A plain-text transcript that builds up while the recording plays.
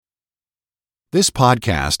This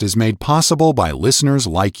podcast is made possible by listeners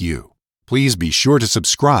like you. Please be sure to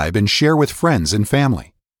subscribe and share with friends and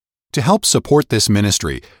family. To help support this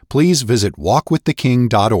ministry, please visit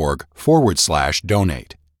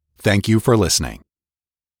walkwiththeking.org/donate. Thank you for listening.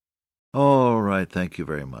 All right, thank you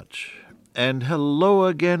very much. And hello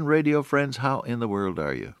again, radio friends. How in the world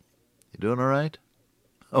are you? You doing all right?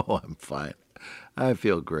 Oh, I'm fine. I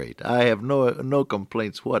feel great. I have no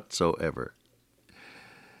complaints whatsoever.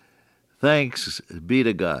 Thanks be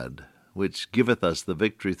to God, which giveth us the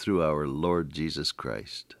victory through our Lord Jesus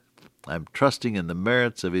Christ. I'm trusting in the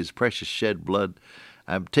merits of His precious shed blood.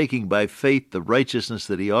 I'm taking by faith the righteousness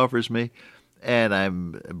that He offers me, and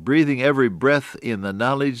I'm breathing every breath in the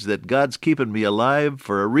knowledge that God's keeping me alive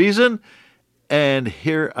for a reason, and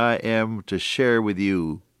here I am to share with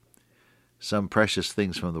you some precious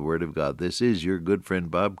things from the Word of God. This is your good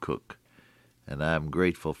friend Bob Cook, and I'm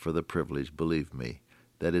grateful for the privilege, believe me,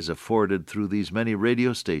 that is afforded through these many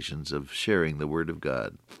radio stations of sharing the Word of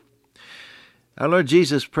God. Our Lord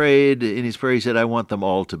Jesus prayed, in His prayer, He said, I want them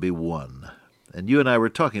all to be one. And you and I were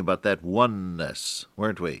talking about that oneness,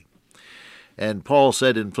 weren't we? And Paul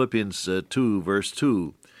said in Philippians 2, verse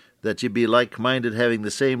 2, that ye be like-minded, having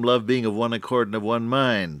the same love, being of one accord and of one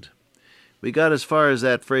mind. We got as far as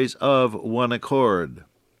that phrase, of one accord.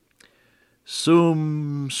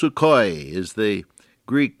 Sum sukoi is the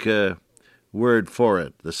Greek word for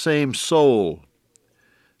it. The same soul.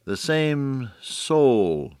 The same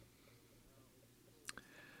soul.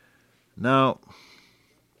 Now,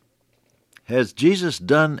 has Jesus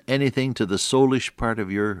done anything to the soulish part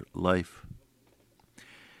of your life?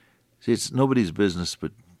 See, it's nobody's business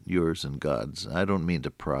but yours and God's. I don't mean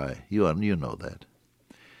to pry. You know that.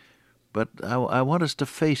 But I want us to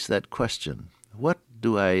face that question. What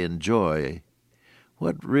do I enjoy?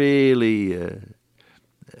 What really,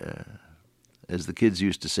 as the kids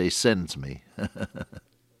used to say, sends me?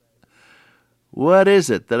 What is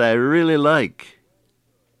it that I really like?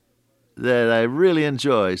 That I really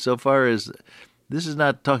enjoy, so far as, this is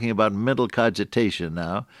not talking about mental cogitation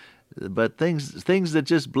now, but things that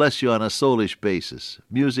just bless you on a soulish basis.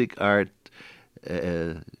 Music, art,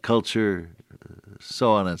 culture,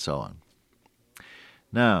 so on and so on.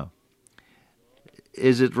 Now,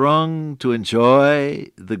 is it wrong to enjoy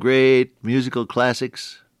the great musical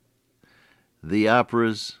classics, the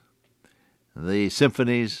operas, the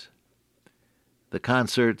symphonies, the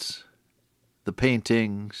concerts, the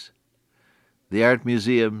paintings, the art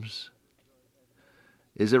museums?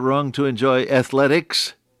 Is it wrong to enjoy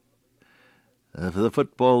athletics? The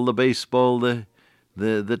football, the baseball, the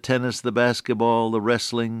tennis, the basketball, the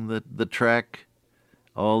wrestling, the track,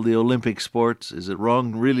 all the Olympic sports. Is it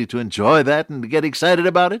wrong really to enjoy that and to get excited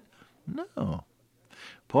about it? No.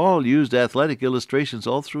 Paul used athletic illustrations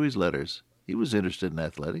all through his letters. He was interested in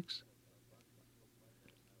athletics.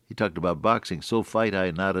 He talked about boxing. So fight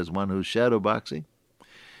I not as one who's shadow boxing.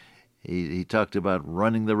 He talked about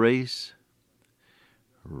running the race,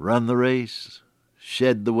 run the race,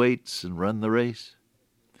 shed the weights and run the race.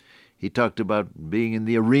 He talked about being in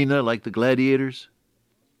the arena like the gladiators.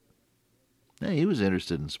 Yeah, he was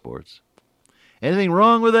interested in sports. Anything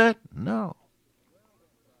wrong with that? No.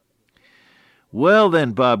 Well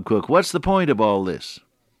then, Bob Cook, what's the point of all this?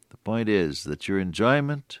 The point is that your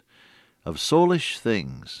enjoyment of soulish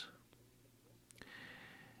things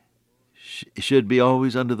should be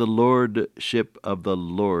always under the lordship of the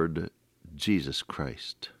Lord Jesus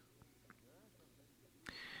Christ.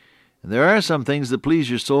 And there are some things that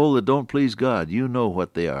please your soul that don't please God. You know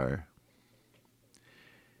what they are.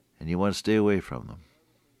 And you want to stay away from them.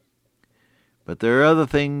 But there are other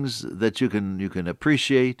things that you can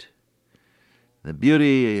appreciate. The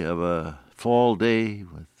beauty of a fall day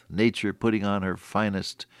with nature putting on her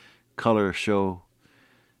finest color show.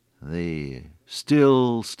 The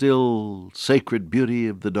still sacred beauty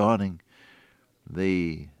of the dawning.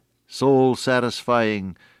 The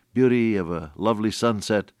soul-satisfying beauty of a lovely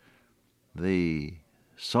sunset. The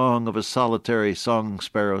song of a solitary song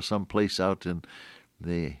sparrow someplace out in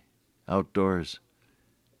the outdoors.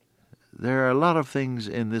 There are a lot of things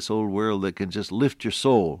in this old world that can just lift your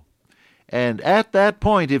soul. And at that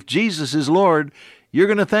point, if Jesus is Lord, you're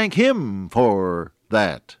going to thank Him for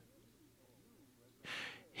that.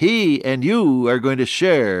 He and you are going to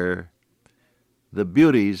share the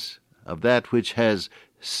beauties of that which has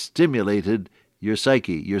stimulated your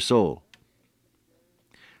psyche, your soul.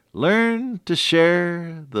 Learn to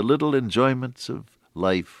share the little enjoyments of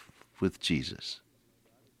life with Jesus.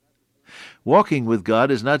 Walking with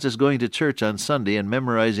God is not just going to church on Sunday and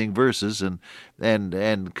memorizing verses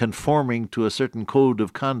and conforming to a certain code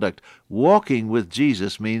of conduct. Walking with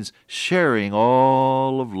Jesus means sharing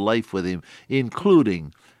all of life with Him,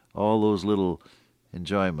 including all those little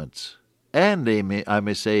enjoyments and, I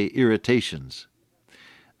may say, irritations.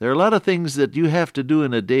 There are a lot of things that you have to do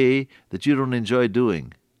in a day that you don't enjoy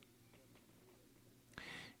doing.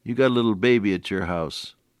 You got a little baby at your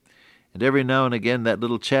house, and every now and again that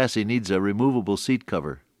little chassis needs a removable seat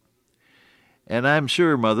cover. And I'm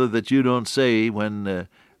sure, Mother, that you don't say when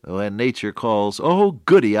nature calls, "Oh,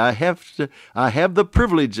 goody, I have the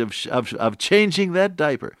privilege of changing that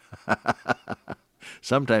diaper."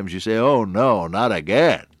 Sometimes you say, "Oh no, not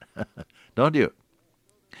again," don't you?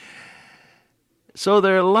 So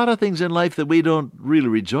there are a lot of things in life that we don't really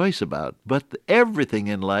rejoice about, but everything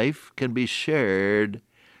in life can be shared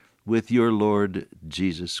with your Lord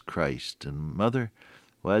Jesus Christ. And Mother,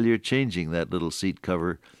 while you're changing that little seat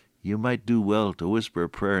cover, you might do well to whisper a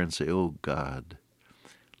prayer and say, "Oh God,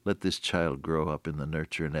 let this child grow up in the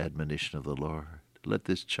nurture and admonition of the Lord. Let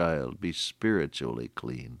this child be spiritually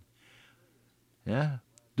clean." Yeah?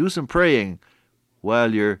 Do some praying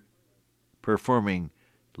while you're performing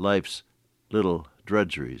life's little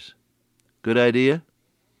drudgeries. Good idea?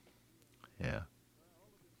 Yeah.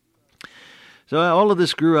 So all of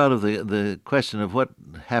this grew out of the question of what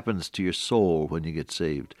happens to your soul when you get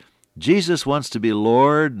saved. Jesus wants to be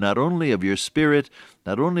Lord not only of your spirit,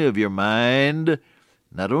 not only of your mind,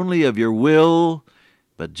 not only of your will,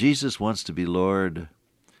 but Jesus wants to be Lord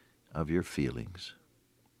of your feelings.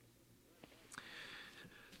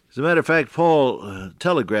 As a matter of fact, Paul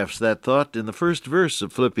telegraphs that thought in the first verse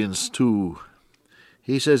of Philippians 2.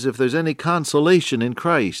 He says, if there's any consolation in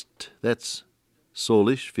Christ, that's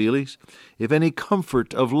soulish, feelings. If any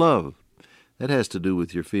comfort of love, that has to do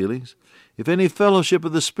with your feelings. If any fellowship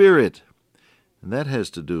of the Spirit, and that has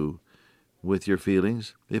to do with your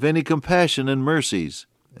feelings. If any compassion and mercies,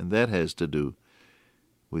 and that has to do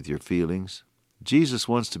with your feelings. Jesus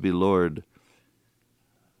wants to be Lord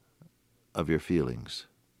of your feelings.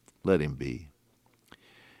 Let Him be.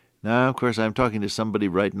 Now, of course, I'm talking to somebody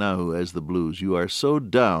right now who has the blues. You are so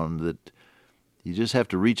down that you just have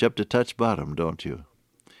to reach up to touch bottom, don't you?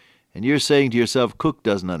 And you're saying to yourself, Cook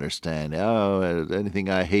doesn't understand. Oh, anything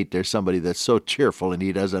I hate, there's somebody that's so cheerful and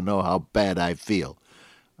he doesn't know how bad I feel.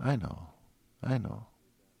 I know.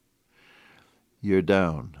 You're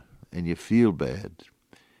down and you feel bad.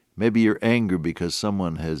 Maybe you're angry because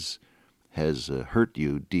someone has hurt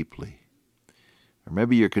you deeply. Or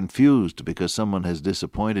maybe you're confused because someone has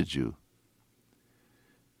disappointed you.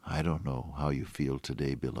 I don't know how you feel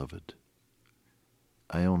today, beloved.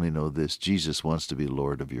 I only know this. Jesus wants to be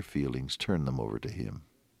Lord of your feelings. Turn them over to Him.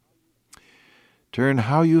 Turn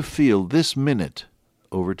how you feel this minute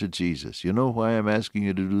over to Jesus. You know why I'm asking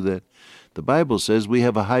you to do that? The Bible says we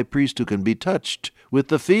have a high priest who can be touched with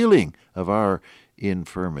the feeling of our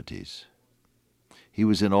infirmities. He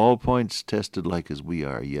was in all points tested like as we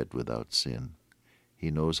are, yet without sin.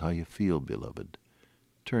 He knows how you feel, beloved.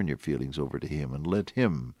 Turn your feelings over to Him and let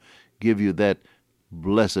Him give you that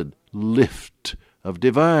blessed lift of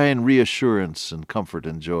divine reassurance and comfort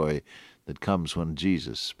and joy that comes when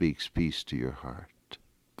Jesus speaks peace to your heart.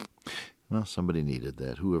 Well, somebody needed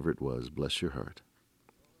that. Whoever it was, bless your heart.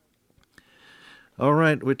 All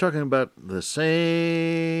right, we're talking about the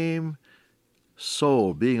same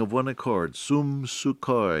soul being of one accord, sum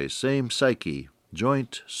sukoi, same psyche,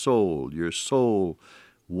 joint soul, your soul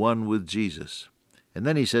one with Jesus. And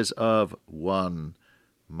then he says, of one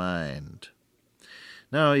mind.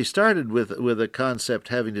 Now, he started with a concept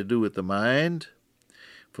having to do with the mind.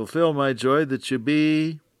 Fulfill my joy that you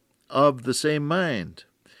be of the same mind.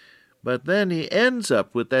 But then he ends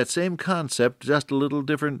up with that same concept, just a little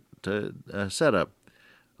different setup.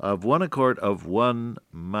 Of one accord, of one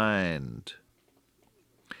mind.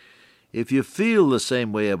 If you feel the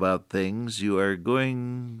same way about things, you are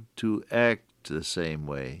going to act the same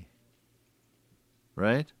way.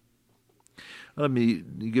 Right? Let me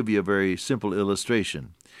give you a very simple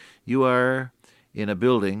illustration. You are in a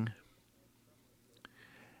building,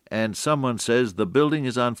 and someone says the building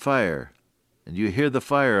is on fire, and you hear the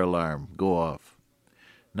fire alarm go off.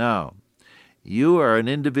 Now, you are an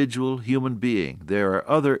individual human being. There are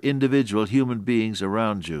other individual human beings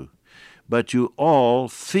around you. But you all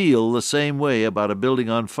feel the same way about a building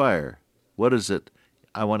on fire. What is it?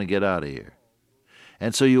 I want to get out of here.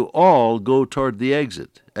 And so you all go toward the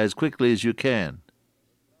exit as quickly as you can.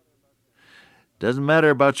 Doesn't matter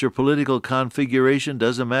about your political configuration,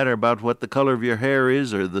 doesn't matter about what the color of your hair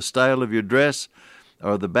is or the style of your dress.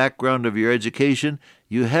 or the background of your education,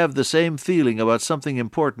 you have the same feeling about something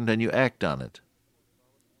important and you act on it.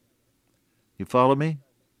 You follow me?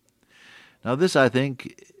 Now this, I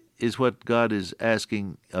think, is what God is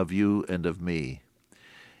asking of you and of me.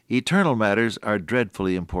 Eternal matters are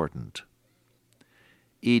dreadfully important.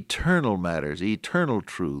 Eternal matters, eternal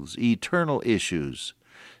truths, eternal issues,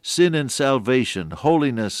 sin and salvation,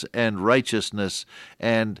 holiness and righteousness,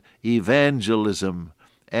 and evangelism,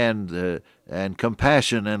 and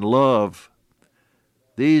compassion and love.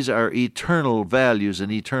 These are eternal values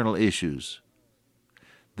and eternal issues.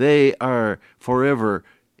 They are forever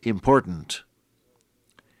important.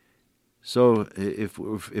 So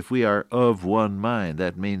if we are of one mind,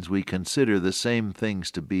 that means we consider the same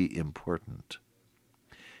things to be important,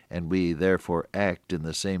 and we therefore act in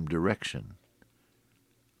the same direction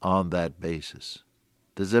on that basis.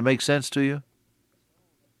 Does that make sense to you?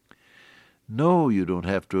 No, you don't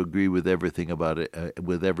have to agree with everything about it,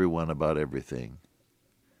 with everyone about everything.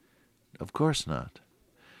 Of course not.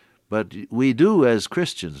 But we do as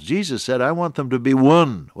Christians. Jesus said, I want them to be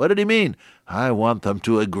one. What did he mean? I want them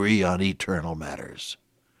to agree on eternal matters.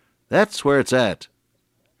 That's where it's at.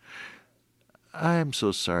 I'm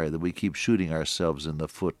so sorry that we keep shooting ourselves in the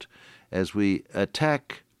foot as we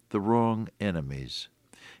attack the wrong enemies,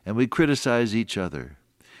 and we criticize each other,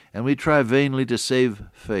 and we try vainly to save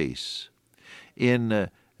face in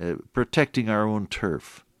protecting our own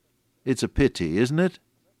turf. It's a pity, isn't it?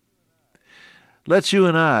 Let's you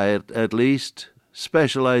and I, at least,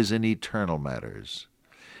 specialize in eternal matters.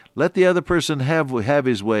 Let the other person have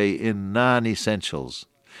his way in non-essentials,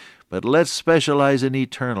 but let's specialize in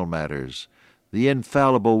eternal matters. The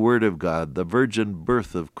infallible Word of God, the virgin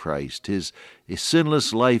birth of Christ, his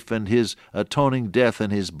sinless life and his atoning death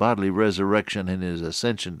and his bodily resurrection and his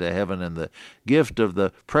ascension to heaven, and the gift of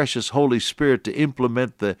the precious Holy Spirit to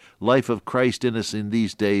implement the life of Christ in us in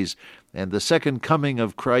these days, and the second coming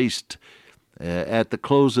of Christ at the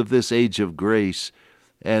close of this age of grace,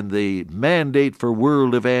 and the mandate for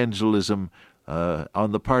world evangelism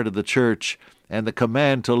on the part of the church, and the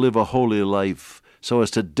command to live a holy life so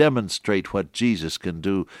as to demonstrate what Jesus can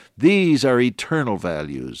do. These are eternal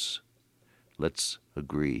values. Let's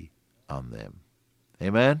agree on them.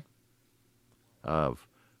 Amen? Of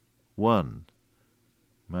one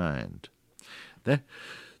mind. Then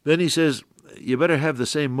he says, you better have the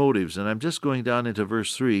same motives. And I'm just going down into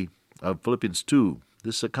verse 3 of Philippians 2.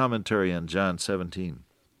 This is a commentary on John 17.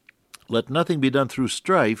 Let nothing be done through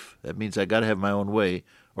strife, that means I got to have my own way,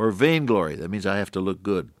 or vainglory, that means I have to look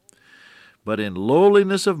good. But in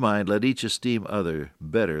lowliness of mind, let each esteem other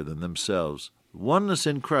better than themselves. Oneness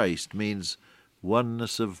in Christ means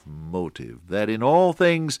oneness of motive, that in all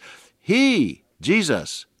things he,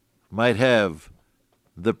 Jesus, might have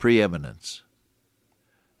the preeminence.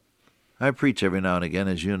 I preach every now and again,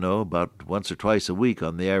 as you know, about once or twice a week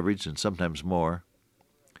on the average, and sometimes more.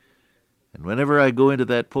 And whenever I go into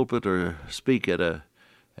that pulpit or speak at a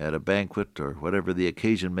banquet or whatever the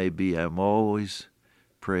occasion may be, I'm always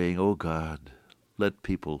praying, oh God, let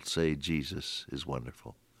people say Jesus is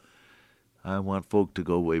wonderful. I want folk to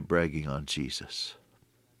go away bragging on Jesus.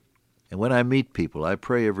 And when I meet people, I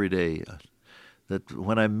pray every day that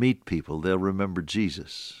when I meet people, they'll remember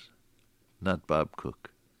Jesus, not Bob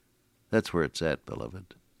Cook. That's where it's at,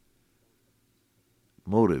 beloved.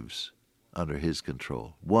 Motives under his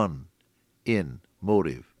control. One in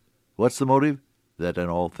motive. What's the motive? That in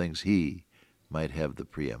all things he might have the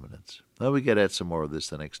preeminence. Now we get at some more of this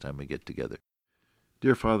the next time we get together.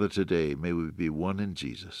 Dear Father, today may we be one in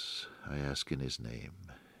Jesus. I ask in his name.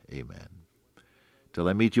 Amen. Till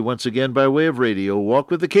I meet you once again by way of radio, walk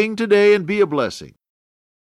with the King today and be a blessing.